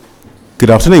Good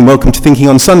afternoon, welcome to Thinking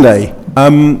on Sunday.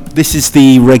 This is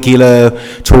the regular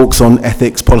talks on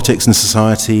ethics, politics and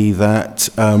society that...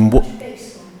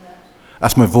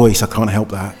 That's my voice, I can't help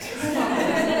that.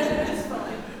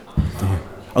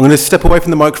 I'm going to step away from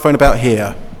the microphone about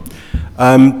here.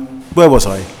 Where was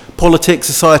I? Politics,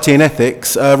 Society and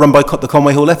Ethics, run by the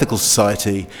Conway Hall Ethical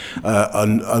Society,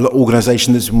 an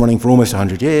organisation that's been running for almost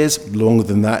 100 years, longer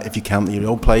than that if you count the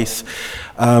old place,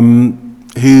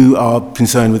 who are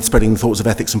concerned with spreading the thoughts of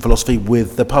ethics and philosophy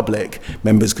with the public.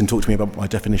 Members can talk to me about my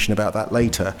definition about that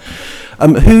later.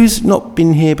 Who's not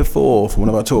been here before for one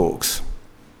of our talks?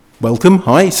 Welcome,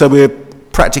 hi. So we're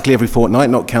practically every fortnight,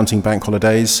 not counting bank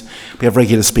holidays. We have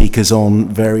regular speakers on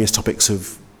various topics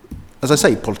of, as I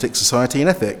say, politics, society and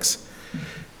ethics.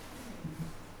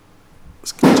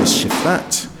 Let's just shift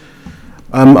that.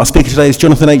 Our speaker today is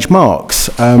Jonathan H. Marks,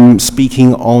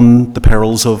 speaking on the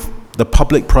perils of the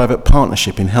public-private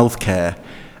partnership in healthcare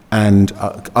and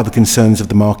other concerns of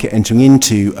the market entering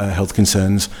into health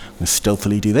concerns. I'm going to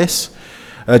stealthily do this.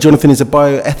 Jonathan is a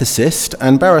bioethicist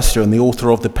and barrister and the author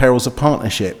of The Perils of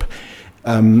Partnership,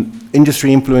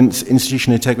 Industry Influence,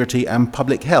 Institutional Integrity and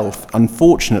Public Health.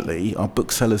 Unfortunately, our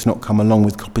bookseller's not come along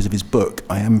with copies of his book.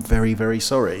 I am very, very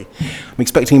sorry. I'm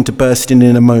expecting him to burst in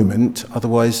a moment.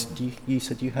 Otherwise, you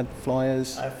said you had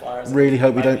flyers? I have flyers. Really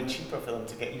hope we don't... It might be cheaper for them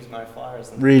to use my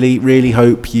flyers. Really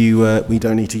hope we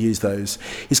don't need to use those.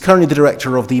 He's currently the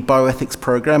director of the Bioethics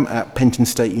Program at Penton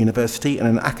State University and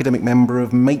an academic member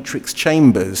of Matrix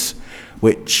Chambers,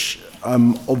 which...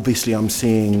 obviously I'm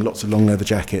seeing lots of long leather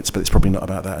jackets, but it's probably not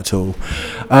about that at all.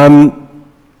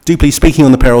 Do please, speaking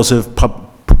on the perils of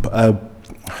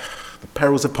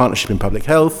partnership in public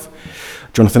health,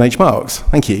 Jonathan H. Marks.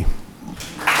 Thank you.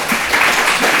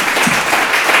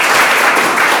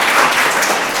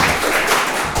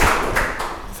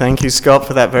 Thank you, Scott,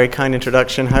 for that very kind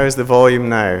introduction. How is the volume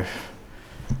now?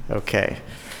 Okay.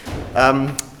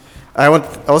 I want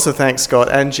to also thank Scott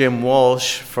and Jim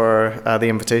Walsh for the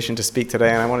invitation to speak today,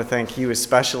 and I want to thank you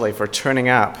especially for turning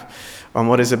up on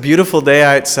what is a beautiful day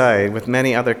outside with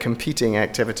many other competing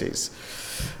activities.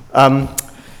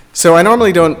 So I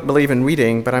normally don't believe in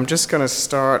reading, but I'm just going to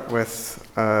start with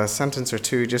a sentence or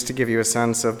two just to give you a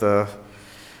sense of the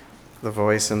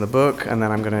voice in the book, and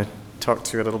then I'm going to talk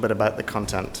to you a little bit about the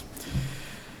content.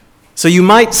 So you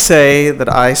might say that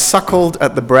I suckled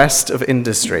at the breast of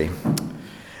industry.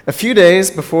 A few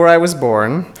days before I was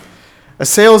born, a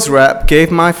sales rep gave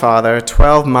my father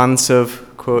 12 months of,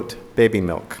 quote, baby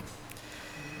milk.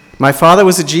 My father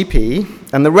was a GP,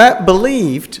 and the rep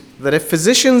believed that if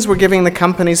physicians were giving the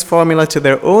company's formula to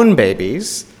their own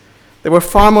babies, they were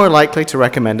far more likely to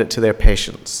recommend it to their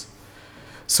patients.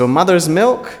 So mother's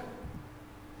milk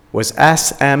was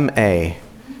SMA,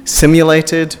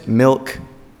 simulated milk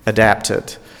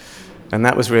adapted. And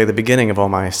that was really the beginning of all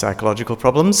my psychological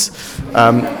problems.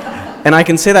 And I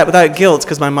can say that without guilt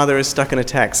because my mother is stuck in a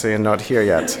taxi and not here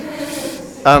yet.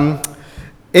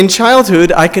 In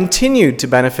childhood, I continued to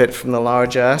benefit from the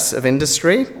largesse of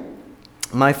industry.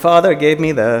 My father gave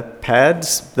me the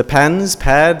pens,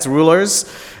 pads, rulers,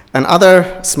 and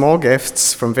other small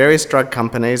gifts from various drug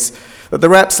companies that the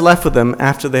reps left with them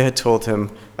after they had told him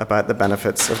about the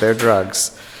benefits of their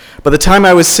drugs. By the time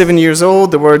I was 7 years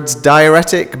old, the words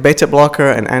diuretic, beta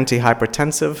blocker, and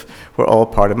antihypertensive were all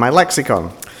part of my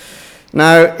lexicon.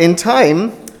 Now, in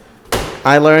time,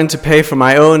 I learned to pay for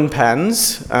my own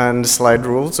pens and slide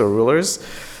rules or rulers.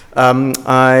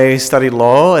 I studied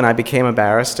law and I became a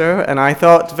barrister, and I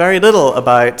thought very little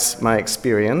about my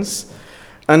experience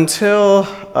until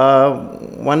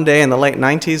one day in the late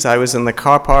 90s, I was in the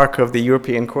car park of the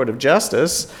European Court of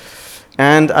Justice.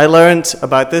 And I learned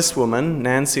about this woman,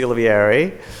 Nancy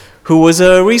Olivieri, who was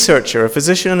a researcher, a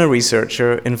physician and a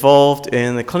researcher involved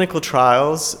in the clinical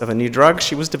trials of a new drug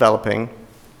she was developing,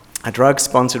 a drug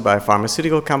sponsored by a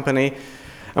pharmaceutical company.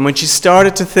 And when she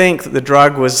started to think that the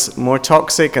drug was more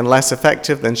toxic and less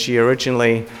effective than she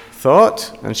originally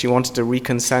thought, and she wanted to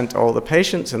reconsent all the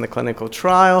patients in the clinical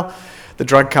trial, the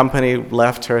drug company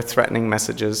left her threatening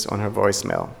messages on her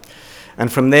voicemail. And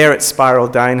from there, it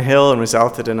spiraled downhill and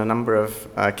resulted in a number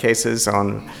of cases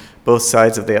on both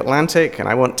sides of the Atlantic. And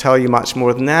I won't tell you much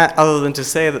more than that, other than to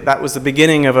say that that was the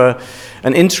beginning of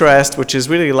an interest which has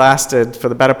really lasted for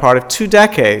the better part of 2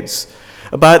 decades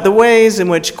about the ways in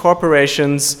which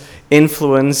corporations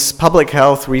influence public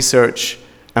health research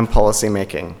and policy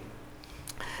making.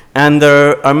 And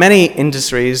there are many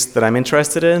industries that I'm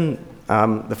interested in,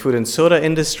 the food and soda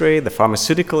industry, the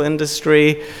pharmaceutical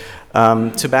industry,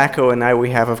 tobacco, and now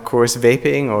we have, of course,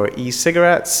 vaping or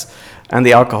e-cigarettes, and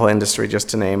the alcohol industry, just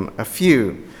to name a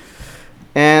few.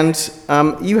 And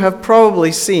you have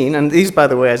probably seen, and these, by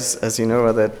the way, as you know,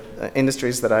 are the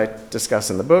industries that I discuss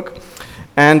in the book.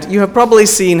 And you have probably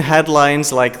seen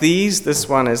headlines like these. This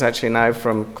one is actually now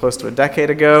from close to a decade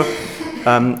ago.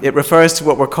 It refers to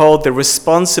what were called the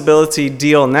responsibility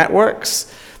deal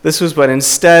networks. This was when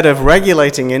instead of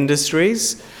regulating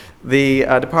industries, the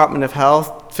Department of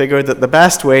Health figured that the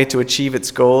best way to achieve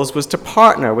its goals was to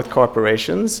partner with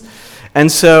corporations.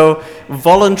 And so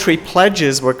voluntary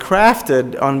pledges were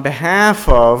crafted on behalf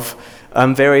of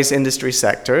various industry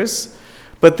sectors.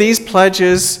 But these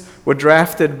pledges were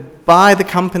drafted by the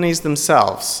companies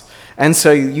themselves. And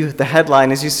so the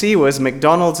headline, as you see, was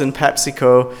McDonald's and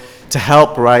PepsiCo to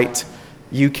help write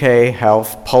UK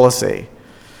health policy.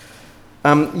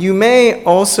 You may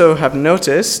also have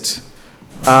noticed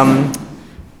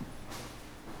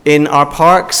in our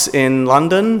parks in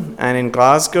London and in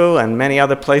Glasgow and many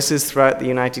other places throughout the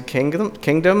United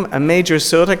Kingdom, a major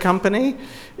soda company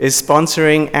is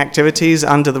sponsoring activities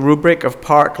under the rubric of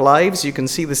Park Lives. You can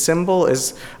see the symbol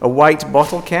is a white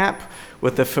bottle cap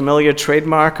with the familiar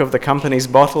trademark of the company's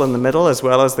bottle in the middle, as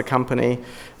well as the company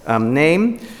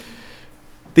name.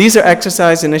 These are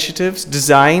exercise initiatives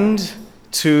designed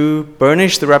to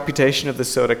burnish the reputation of the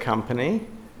soda company,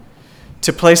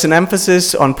 to place an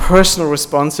emphasis on personal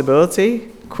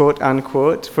responsibility, quote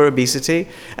unquote, for obesity,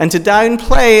 and to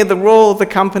downplay the role of the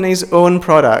company's own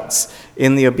products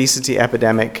in the obesity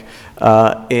epidemic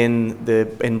in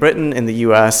Britain, in the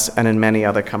US, and in many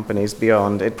other companies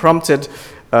beyond. It prompted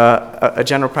a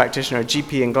general practitioner, a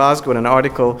GP in Glasgow, in an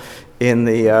article in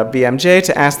the BMJ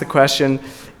to ask the question,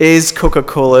 is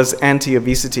Coca-Cola's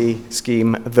anti-obesity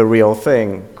scheme the real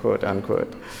thing, quote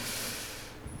unquote.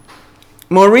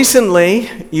 More recently,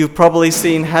 you've probably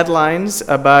seen headlines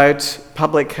about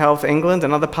Public Health England,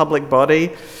 another public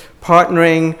body,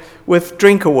 partnering with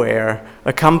DrinkAware,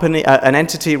 an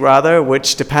entity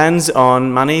which depends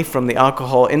on money from the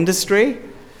alcohol industry.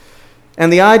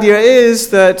 And the idea is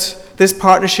that this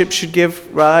partnership should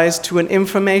give rise to an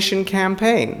information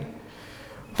campaign.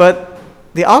 But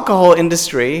the alcohol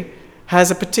industry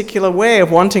has a particular way of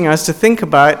wanting us to think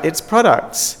about its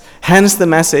products. Hence the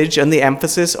message and the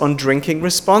emphasis on drinking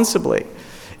responsibly.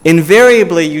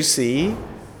 Invariably, you see,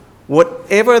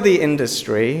 whatever the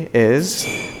industry is,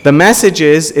 the message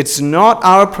is it's not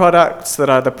our products that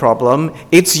are the problem,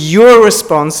 it's your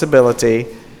responsibility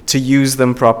to use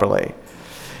them properly.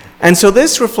 And so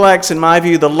this reflects, in my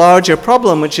view, the larger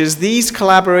problem, which is these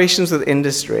collaborations with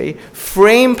industry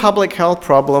frame public health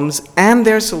problems and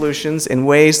their solutions in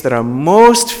ways that are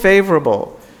most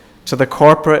favorable to the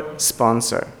corporate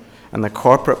sponsor and the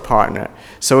corporate partner.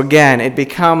 So again, it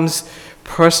becomes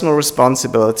personal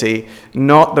responsibility,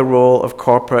 not the role of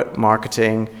corporate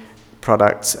marketing,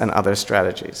 products, and other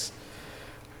strategies.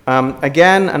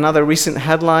 Again, another recent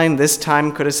headline, this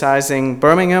time criticizing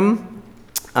Birmingham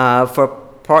for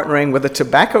partnering with a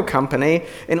tobacco company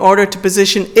in order to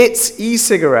position its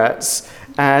e-cigarettes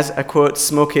as a, quote,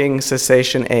 smoking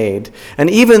cessation aid. And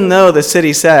even though the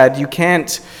city said you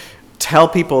can't tell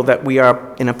people that we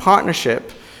are in a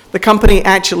partnership, the company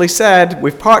actually said,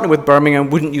 we've partnered with Birmingham,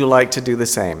 wouldn't you like to do the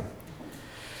same?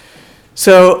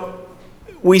 So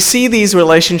we see these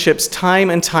relationships time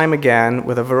and time again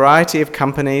with a variety of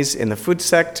companies in the food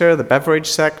sector, the beverage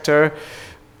sector,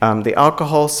 the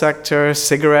alcohol sector,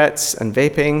 cigarettes and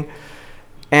vaping.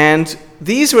 And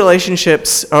these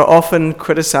relationships are often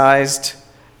criticized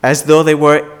as though they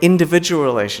were individual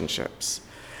relationships.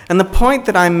 And the point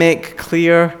that I make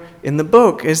clear in the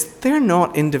book is they're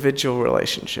not individual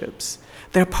relationships.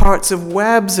 They're parts of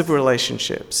webs of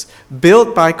relationships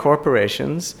built by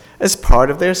corporations as part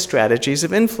of their strategies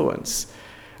of influence.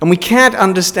 And we can't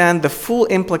understand the full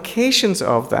implications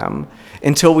of them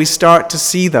until we start to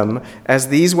see them as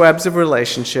these webs of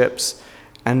relationships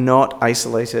and not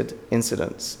isolated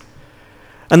incidents.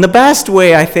 And the best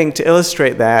way, I think, to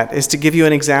illustrate that is to give you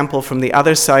an example from the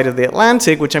other side of the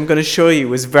Atlantic, which I'm going to show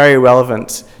you is very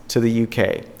relevant to the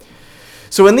UK.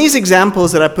 So in these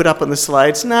examples that I put up on the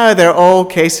slides, now they're all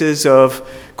cases of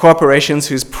corporations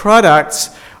whose products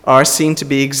are seen to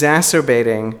be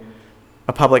exacerbating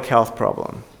a public health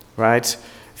problem, right?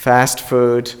 Fast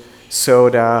food,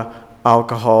 soda,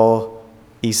 alcohol,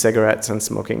 e-cigarettes, and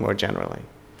smoking more generally.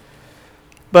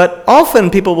 But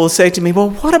often people will say to me, well,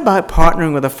 what about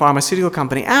partnering with a pharmaceutical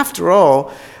company? After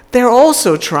all, they're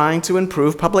also trying to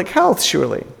improve public health,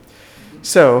 surely.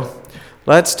 So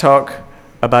let's talk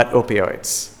about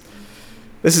opioids.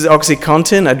 This is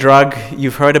OxyContin, a drug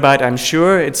you've heard about, I'm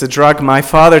sure. It's a drug my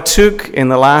father took in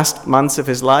the last months of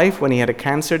his life when he had a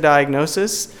cancer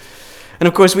diagnosis. And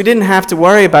of course, we didn't have to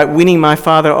worry about weaning my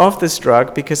father off this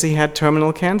drug because he had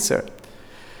terminal cancer.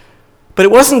 But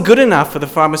it wasn't good enough for the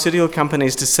pharmaceutical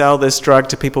companies to sell this drug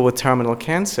to people with terminal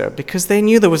cancer because they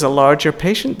knew there was a larger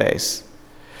patient base.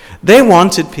 They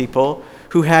wanted people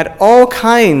who had all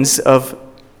kinds of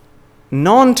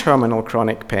non-terminal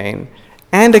chronic pain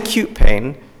and acute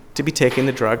pain to be taking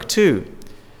the drug too.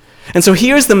 And so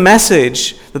here's the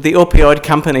message that the opioid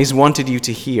companies wanted you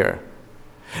to hear.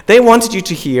 They wanted you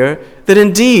to hear that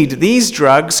indeed these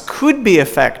drugs could be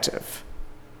effective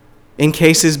in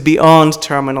cases beyond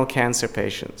terminal cancer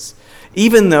patients,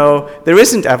 even though there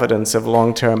isn't evidence of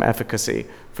long-term efficacy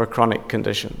for chronic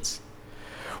conditions.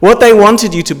 What they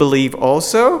wanted you to believe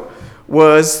also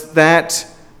was that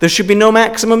there should be no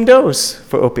maximum dose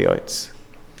for opioids.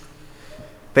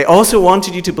 They also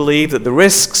wanted you to believe that the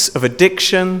risks of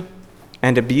addiction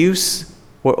and abuse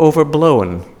were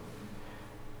overblown,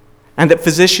 and that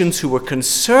physicians who were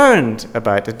concerned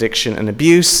about addiction and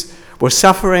abuse were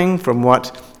suffering from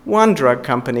what one drug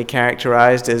company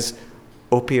characterized as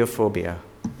opiophobia.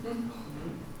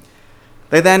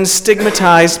 They then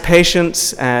stigmatized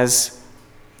patients as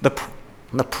the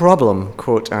problem,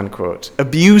 quote unquote,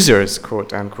 abusers,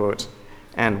 quote unquote,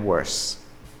 and worse.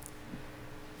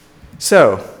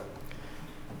 So,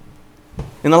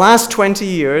 in the last 20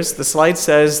 years, the slide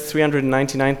says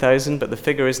 399,000, but the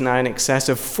figure is now in excess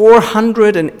of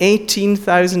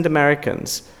 418,000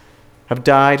 Americans have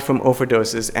died from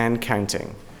overdoses and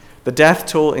counting. The death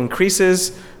toll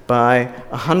increases by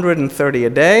 130 a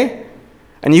day,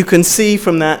 and you can see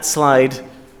from that slide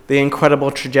the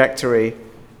incredible trajectory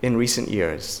in recent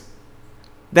years.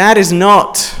 That is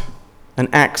not an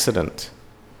accident.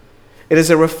 It is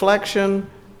a reflection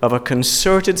of a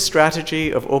concerted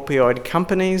strategy of opioid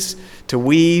companies to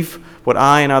weave what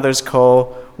I and others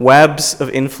call webs of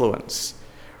influence.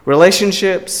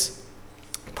 Relationships,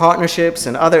 partnerships,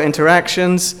 and other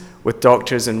interactions with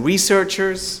doctors and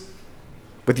researchers,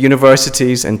 with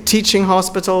universities and teaching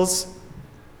hospitals,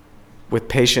 with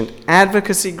patient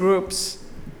advocacy groups,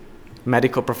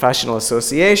 medical professional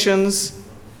associations,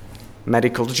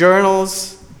 medical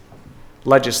journals,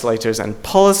 legislators and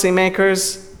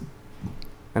policymakers,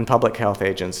 and public health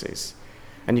agencies.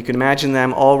 And you can imagine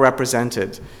them all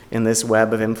represented in this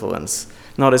web of influence.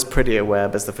 Not as pretty a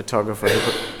web as the photographer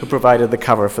who provided the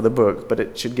cover for the book, but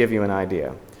it should give you an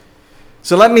idea.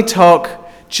 So let me talk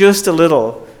just a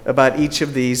little about each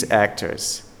of these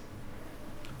actors.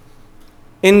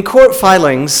 In court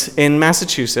filings in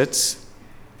Massachusetts,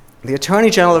 the Attorney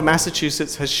General of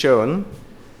Massachusetts has shown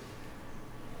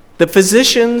that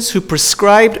physicians who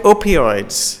prescribed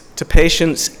opioids to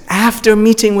patients after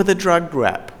meeting with a drug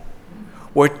rep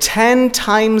were 10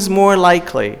 times more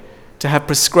likely to have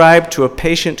prescribed to a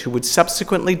patient who would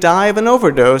subsequently die of an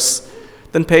overdose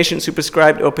than patients who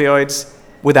prescribed opioids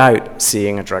without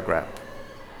seeing a drug rep.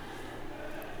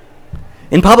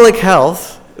 In public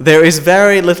health, there is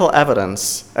very little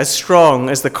evidence as strong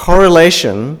as the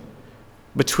correlation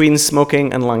between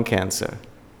smoking and lung cancer.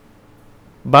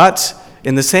 But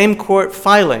in the same court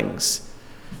filings,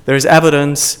 there is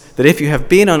evidence that if you have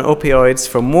been on opioids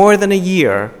for more than a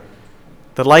year,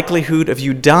 the likelihood of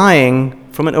you dying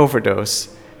from an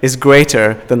overdose is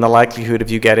greater than the likelihood of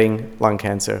you getting lung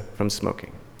cancer from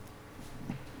smoking.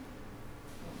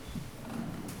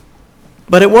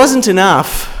 But it wasn't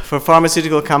enough for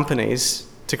pharmaceutical companies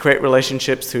to create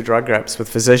relationships through drug reps with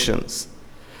physicians.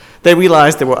 They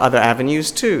realized there were other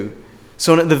avenues too.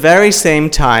 So at the very same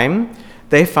time,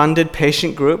 they funded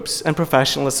patient groups and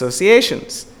professional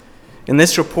associations. In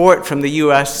this report from the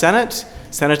US Senate,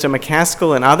 Senator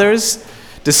McCaskill and others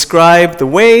described the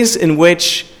ways in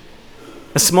which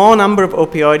a small number of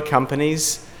opioid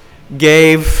companies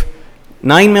gave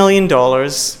 $9 million,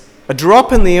 a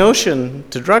drop in the ocean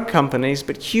to drug companies,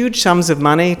 but huge sums of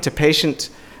money to patient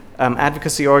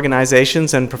advocacy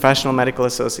organizations and professional medical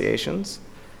associations.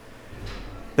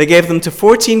 They gave them to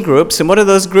 14 groups, and what do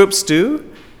those groups do?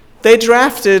 They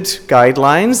drafted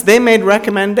guidelines, they made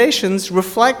recommendations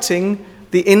reflecting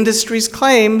the industry's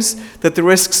claims that the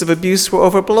risks of abuse were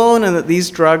overblown and that these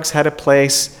drugs had a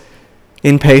place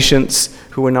in patients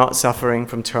who were not suffering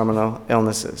from terminal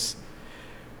illnesses.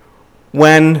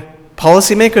 When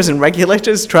policymakers and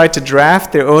regulators tried to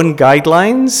draft their own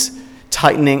guidelines,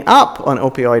 tightening up on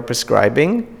opioid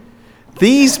prescribing,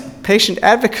 these patient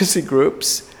advocacy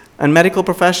groups and medical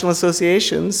professional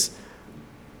associations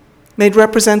made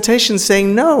representations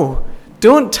saying, no,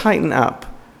 don't tighten up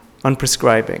on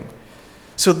prescribing.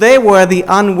 So they were the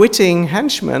unwitting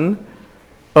henchmen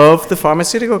of the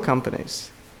pharmaceutical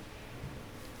companies.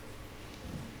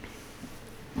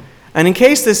 And in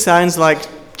case this sounds like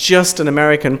just an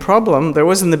American problem, there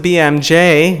was in the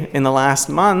BMJ in the last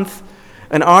month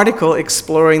an article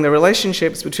exploring the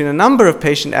relationships between a number of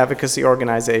patient advocacy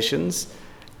organizations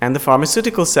and the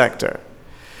pharmaceutical sector.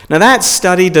 Now, that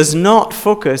study does not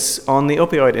focus on the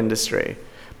opioid industry,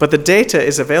 but the data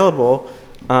is available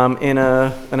in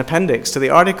an appendix to the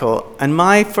article. And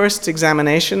my first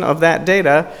examination of that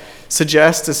data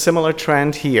suggests a similar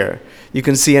trend here. You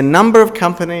can see a number of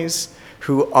companies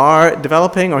who are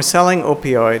developing or selling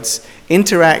opioids,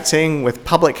 interacting with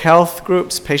public health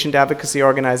groups, patient advocacy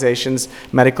organizations,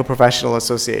 medical professional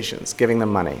associations, giving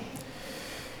them money.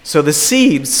 So the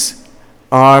seeds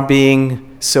are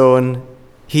being sown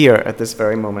here at this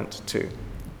very moment too.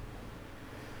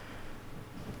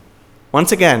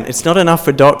 Once again, it's not enough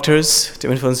for doctors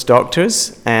to influence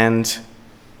doctors and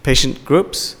patient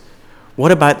groups.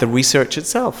 What about the research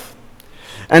itself?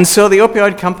 And so the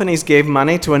opioid companies gave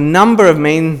money to a number of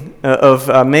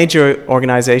major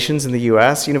organizations in the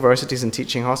US, universities and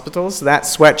teaching hospitals. That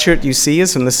sweatshirt you see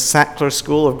is from the Sackler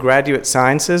School of Graduate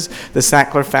Sciences. The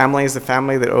Sackler family is the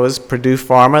family that owes Purdue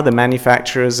Pharma, the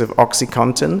manufacturers of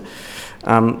OxyContin,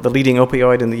 the leading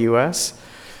opioid in the US.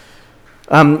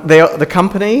 Their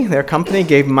company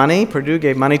gave money, Purdue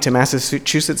gave money to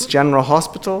Massachusetts General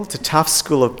Hospital, to Tufts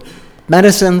School of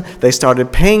Medicine. They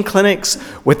started paying clinics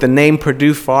with the name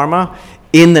Purdue Pharma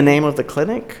in the name of the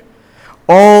clinic,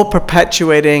 all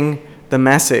perpetuating the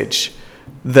message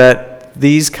that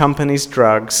these companies'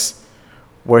 drugs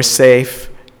were safe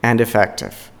and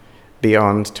effective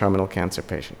beyond terminal cancer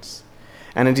patients.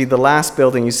 And indeed, the last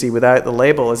building you see without the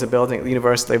label is a building at the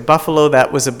University of Buffalo.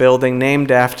 That was a building named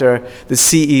after the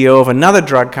CEO of another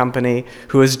drug company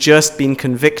who has just been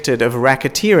convicted of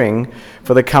racketeering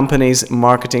for the company's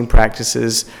marketing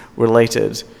practices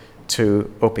related to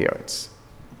opioids.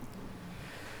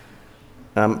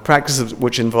 Practices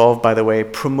which involve, by the way,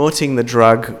 promoting the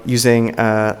drug using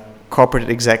a corporate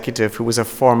executive who was a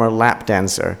former lap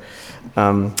dancer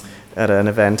at an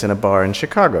event in a bar in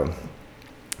Chicago.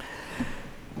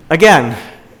 Again,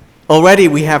 already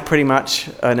we have pretty much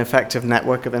an effective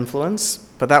network of influence,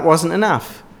 but that wasn't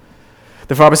enough.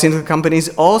 The pharmaceutical companies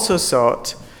also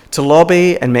sought to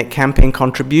lobby and make campaign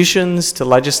contributions to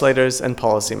legislators and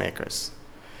policymakers.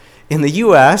 In the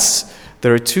US,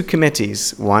 there are two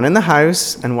committees, one in the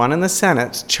House and one in the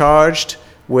Senate, charged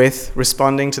with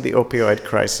responding to the opioid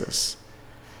crisis.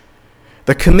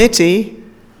 The committee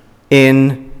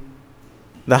in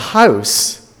the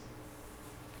House,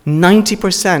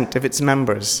 90% of its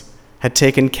members had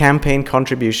taken campaign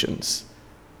contributions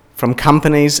from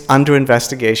companies under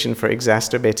investigation for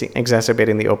exacerbating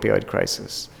the opioid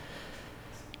crisis.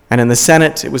 And in the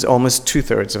Senate, it was almost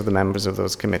 2/3 of the members of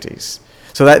those committees.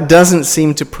 So that doesn't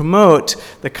seem to promote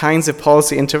the kinds of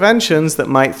policy interventions that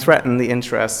might threaten the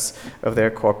interests of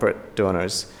their corporate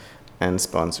donors and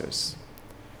sponsors.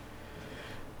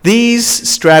 These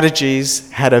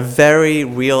strategies had a very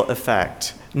real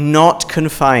effect, not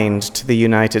confined to the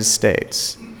United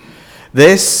States.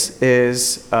 This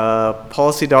is a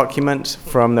policy document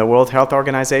from the World Health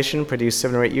Organization produced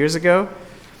 7 or 8 years ago.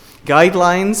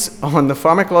 Guidelines on the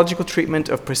pharmacological treatment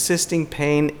of persisting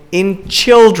pain in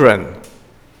children.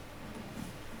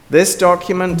 This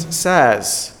document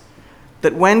says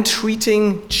that when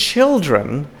treating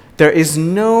children, there is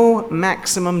no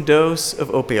maximum dose of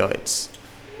opioids.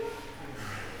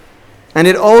 And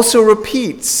it also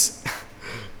repeats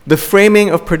the framing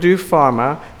of Purdue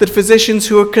Pharma that physicians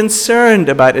who are concerned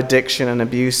about addiction and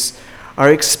abuse are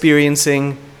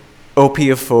experiencing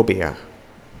opiophobia.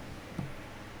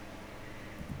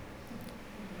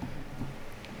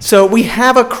 So we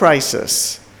have a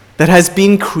crisis that has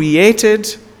been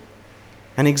created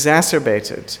and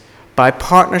exacerbated by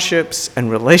partnerships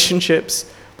and relationships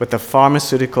with the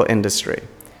pharmaceutical industry.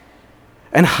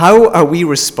 And how are we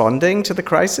responding to the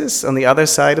crisis on the other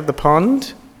side of the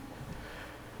pond?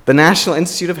 The National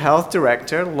Institute of Health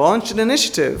director launched an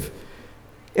initiative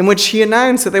in which he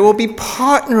announced that they will be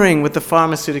partnering with the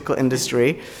pharmaceutical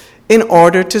industry in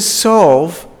order to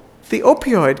solve the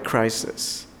opioid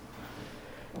crisis.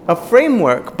 A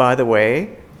framework, by the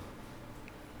way,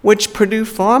 which Purdue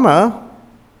Pharma,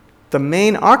 the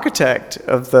main architect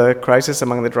of the crisis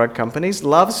among the drug companies,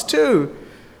 loves too.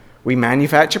 We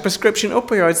manufacture prescription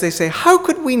opioids. They say, how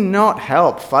could we not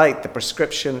help fight the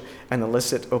prescription and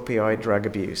illicit opioid drug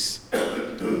abuse?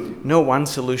 No one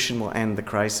solution will end the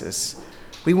crisis.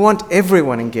 We want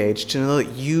everyone engaged to know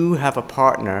that you have a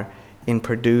partner in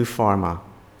Purdue Pharma.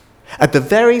 At the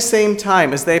very same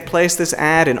time as they placed this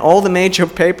ad in all the major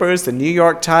papers, the New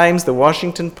York Times, the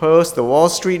Washington Post, the Wall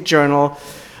Street Journal,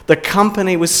 the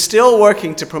company was still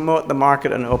working to promote the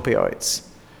market on opioids,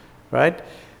 right?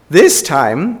 This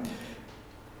time,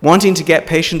 wanting to get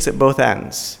patients at both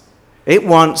ends. It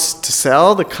wants to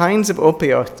sell the kinds of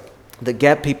opioids that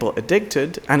get people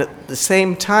addicted, and at the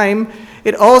same time,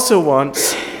 it also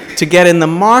wants to get in the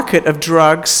market of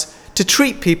drugs to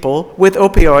treat people with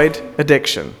opioid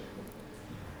addiction.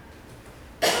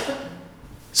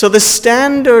 So the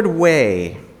standard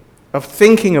way of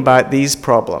thinking about these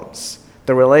problems,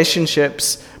 the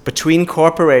relationships between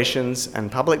corporations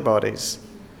and public bodies,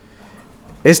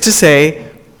 is to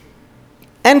say,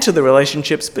 enter the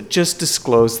relationships, but just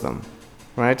disclose them,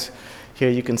 right? Here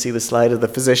you can see the slide of the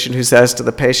physician who says to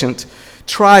the patient,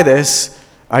 try this,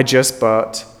 I just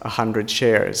bought 100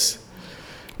 shares.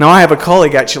 Now, I have a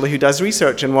colleague actually who does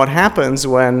research on what happens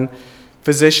when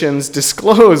physicians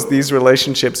disclose these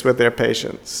relationships with their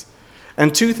patients.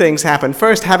 And two things happen.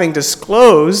 First, having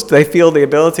disclosed, they feel the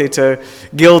ability to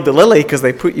gild the lily because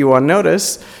they put you on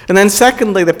notice. And then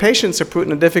secondly, the patients are put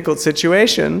in a difficult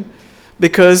situation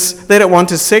because they don't want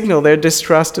to signal their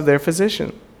distrust of their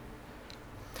physician.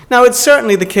 Now, it's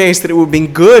certainly the case that it would have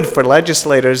been good for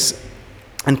legislators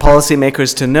and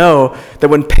policymakers to know that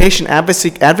when patient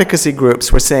advocacy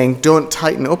groups were saying, don't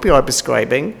tighten opioid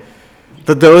prescribing,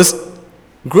 that those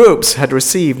groups had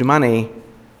received money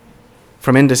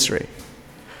from industry.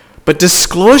 But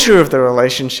disclosure of the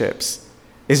relationships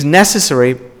is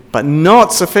necessary but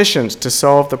not sufficient to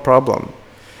solve the problem.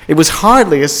 It was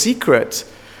hardly a secret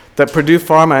that Purdue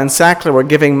Pharma and Sackler were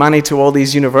giving money to all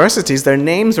these universities. Their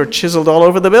names were chiseled all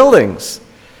over the buildings.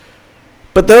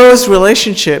 But those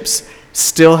relationships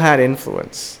still had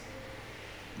influence.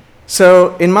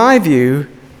 So, in my view,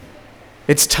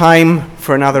 it's time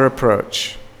for another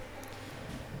approach.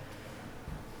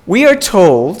 We are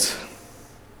told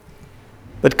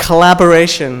that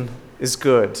collaboration is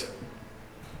good,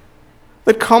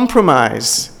 that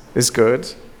compromise is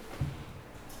good,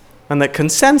 and that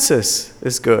consensus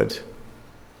is good.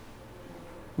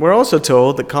 We're also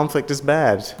told that conflict is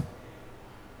bad.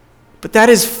 But that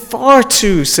is far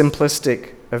too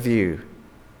simplistic a view.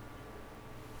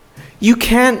 You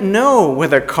can't know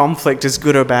whether conflict is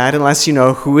good or bad unless you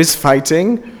know who is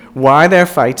fighting, why they're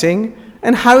fighting,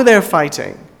 and how they're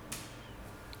fighting.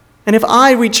 And if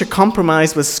I reach a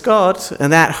compromise with Scott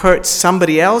and that hurts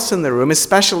somebody else in the room,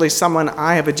 especially someone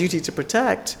I have a duty to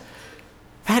protect,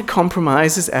 that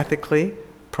compromise is ethically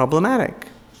problematic.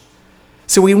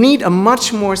 So we need a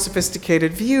much more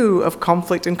sophisticated view of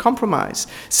conflict and compromise.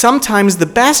 Sometimes the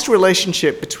best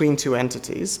relationship between two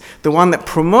entities, the one that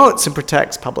promotes and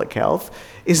protects public health,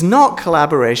 is not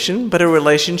collaboration, but a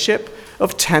relationship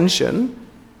of tension,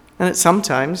 and it's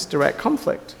sometimes direct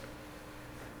conflict.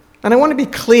 And I want to be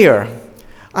clear,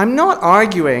 I'm not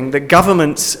arguing that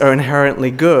governments are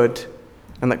inherently good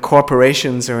and that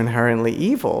corporations are inherently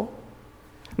evil.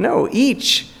 No,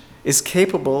 each is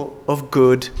capable of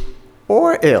good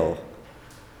or ill.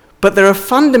 But there are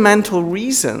fundamental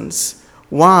reasons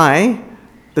why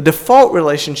the default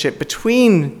relationship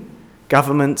between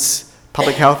governments,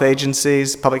 public health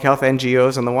agencies, public health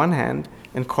NGOs on the one hand,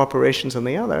 and corporations on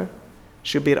the other,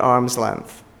 should be at arm's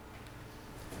length.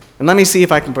 And let me see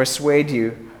if I can persuade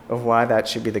you of why that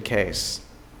should be the case.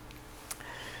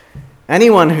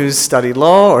 Anyone who's studied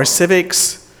law or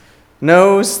civics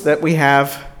knows that we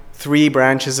have three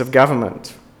branches of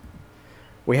government.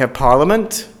 We have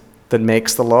Parliament that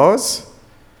makes the laws.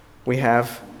 We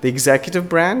have the executive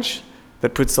branch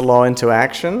that puts the law into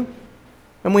action.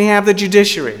 And we have the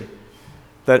judiciary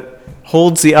that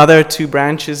holds the other two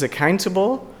branches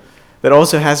accountable, that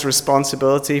also has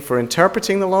responsibility for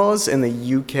interpreting the laws. In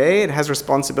the UK, it has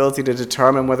responsibility to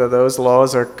determine whether those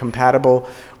laws are compatible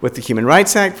with the Human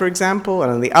Rights Act, for example.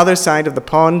 And on the other side of the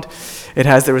pond, it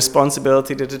has the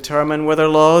responsibility to determine whether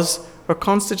laws are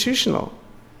constitutional.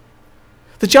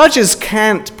 The judges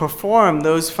can't perform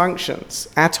those functions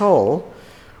at all,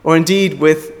 or indeed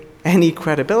with any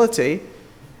credibility,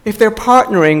 if they're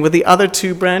partnering with the other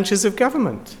two branches of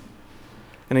government.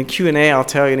 And in Q&A, I'll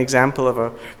tell you an example of a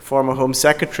former Home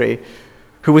Secretary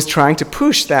who was trying to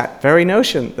push that very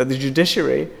notion that the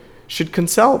judiciary should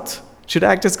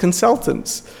act as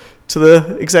consultants to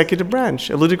the executive branch,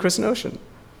 a ludicrous notion.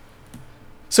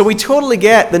 So we totally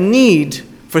get the need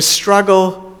for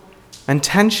struggle and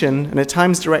tension, and at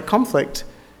times direct conflict,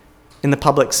 in the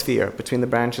public sphere between the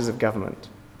branches of government.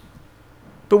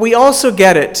 But we also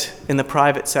get it in the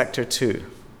private sector too,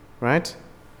 right?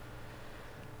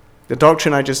 The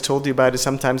doctrine I just told you about is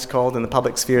sometimes called, in the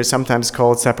public sphere, sometimes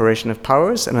called separation of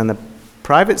powers, and in the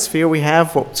private sphere we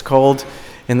have what's called,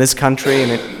 in this country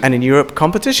and in Europe,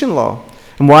 competition law.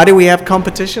 And why do we have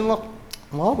competition law?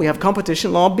 Well, we have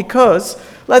competition law because,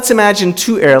 let's imagine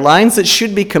two airlines that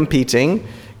should be competing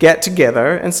get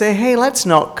together and say, hey, let's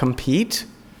not compete.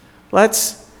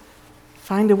 Let's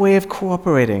find a way of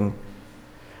cooperating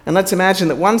And let's imagine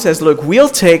that one says, look, we'll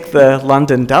take the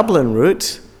London-Dublin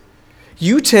route,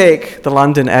 you take the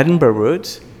London-Edinburgh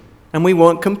route, and we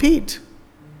won't compete.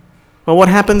 Well, what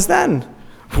happens then?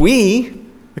 We,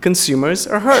 the consumers,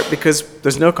 are hurt because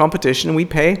there's no competition and we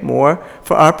pay more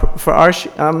for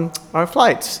our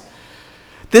flights.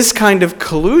 This kind of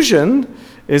collusion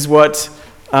is what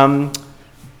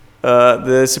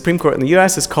the Supreme Court in the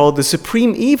US has called the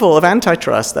supreme evil of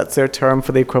antitrust. That's their term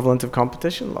for the equivalent of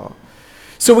competition law.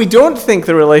 So we don't think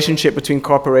the relationship between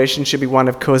corporations should be one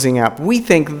of cozying up. We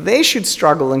think they should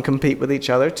struggle and compete with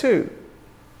each other too.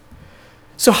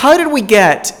 So how did we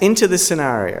get into this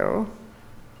scenario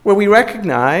where we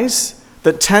recognize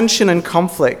that tension and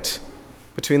conflict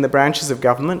between the branches of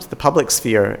government, the public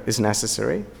sphere, is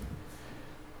necessary?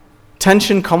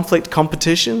 Tension, conflict,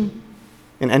 competition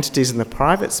in entities in the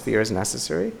private sphere is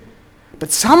necessary. But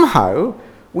somehow,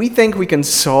 we think we can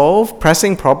solve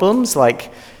pressing problems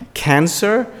like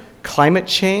cancer, climate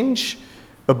change,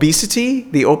 obesity,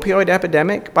 the opioid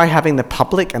epidemic by having the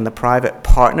public and the private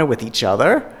partner with each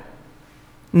other.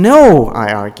 No,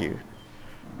 I argue.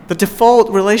 The default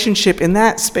relationship in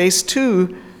that space,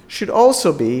 too, should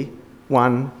also be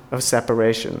one of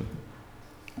separation.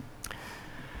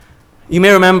 You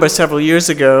may remember several years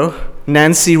ago,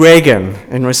 Nancy Reagan,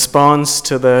 in response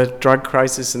to the drug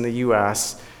crisis in the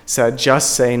US, said,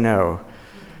 "Just say no."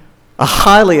 A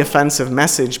highly offensive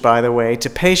message, by the way, to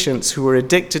patients who were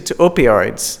addicted to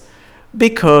opioids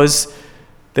because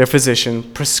their physician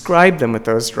prescribed them with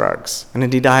those drugs. And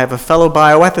indeed, I have a fellow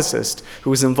bioethicist who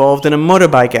was involved in a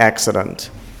motorbike accident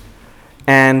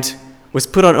and was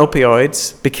put on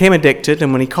opioids, became addicted,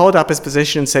 and when he called up his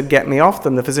physician and said, "Get me off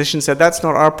them," the physician said, "That's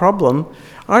not our problem.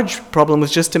 Our problem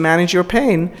was just to manage your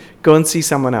pain. Go and see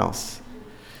someone else."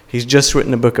 He's just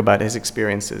written a book about his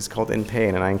experiences called In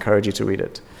Pain, and I encourage you to read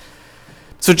it.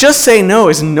 So just say no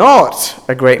is not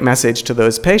a great message to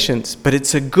those patients, but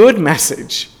it's a good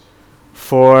message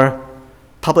for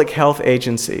public health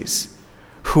agencies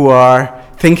who are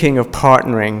thinking of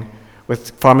partnering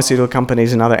with pharmaceutical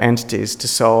companies and other entities to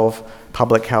solve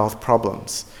public health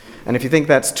problems. And if you think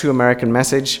that's too American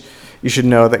message, you should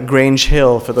know that Grange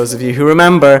Hill, for those of you who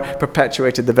remember,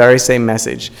 perpetuated the very same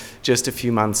message just a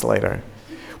few months later.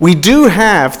 We do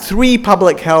have 3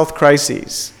 public health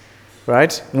crises,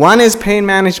 right? One is pain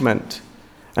management,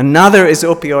 another is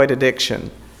opioid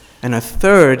addiction, and a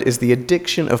third is the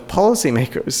addiction of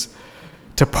policymakers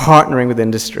to partnering with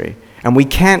industry. And we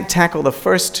can't tackle the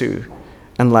first 2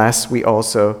 unless we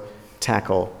also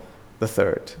tackle the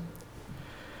third.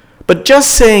 But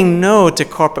just saying no to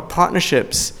corporate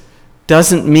partnerships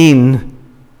doesn't mean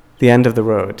the end of the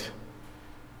road.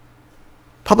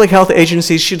 Public health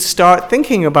agencies should start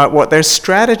thinking about what their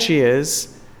strategy is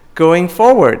going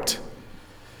forward.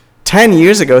 10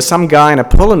 years ago, some guy in a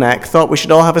polo neck thought we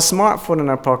should all have a smartphone in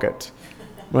our pocket,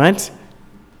 right?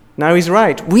 Now he's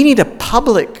right. We need a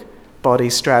public body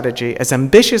strategy as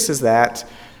ambitious as that,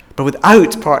 but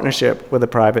without partnership with the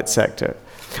private sector.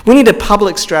 We need a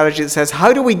public strategy that says,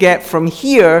 how do we get from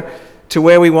here to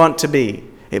where we want to be?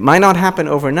 It might not happen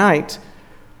overnight,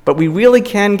 but we really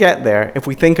can get there if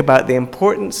we think about the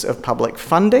importance of public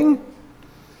funding,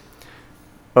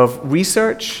 of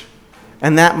research,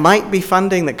 and that might be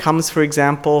funding that comes, for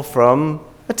example, from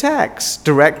a tax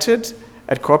directed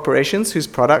at corporations whose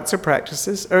products or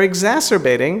practices are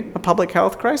exacerbating a public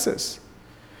health crisis.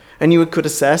 And you could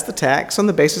assess the tax on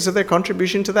the basis of their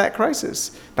contribution to that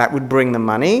crisis. That would bring the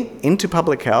money into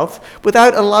public health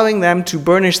without allowing them to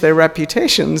burnish their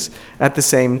reputations at the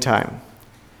same time.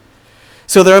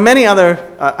 So there are many other,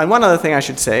 and one other thing I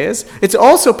should say is, it's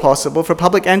also possible for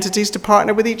public entities to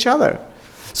partner with each other.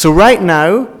 So right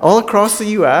now, all across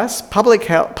the US,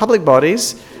 public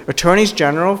bodies, attorneys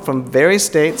general from various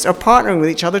states are partnering with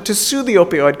each other to sue the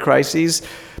opioid crises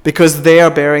because they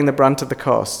are bearing the brunt of the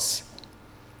costs.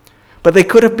 But they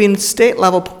could have been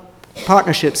state-level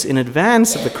partnerships in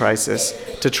advance of the crisis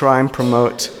to try and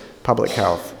promote public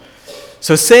health.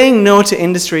 So saying no to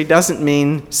industry doesn't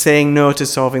mean saying no to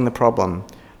solving the problem.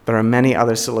 There are many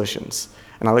other solutions.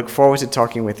 And I look forward to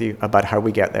talking with you about how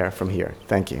we get there from here.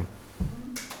 Thank you.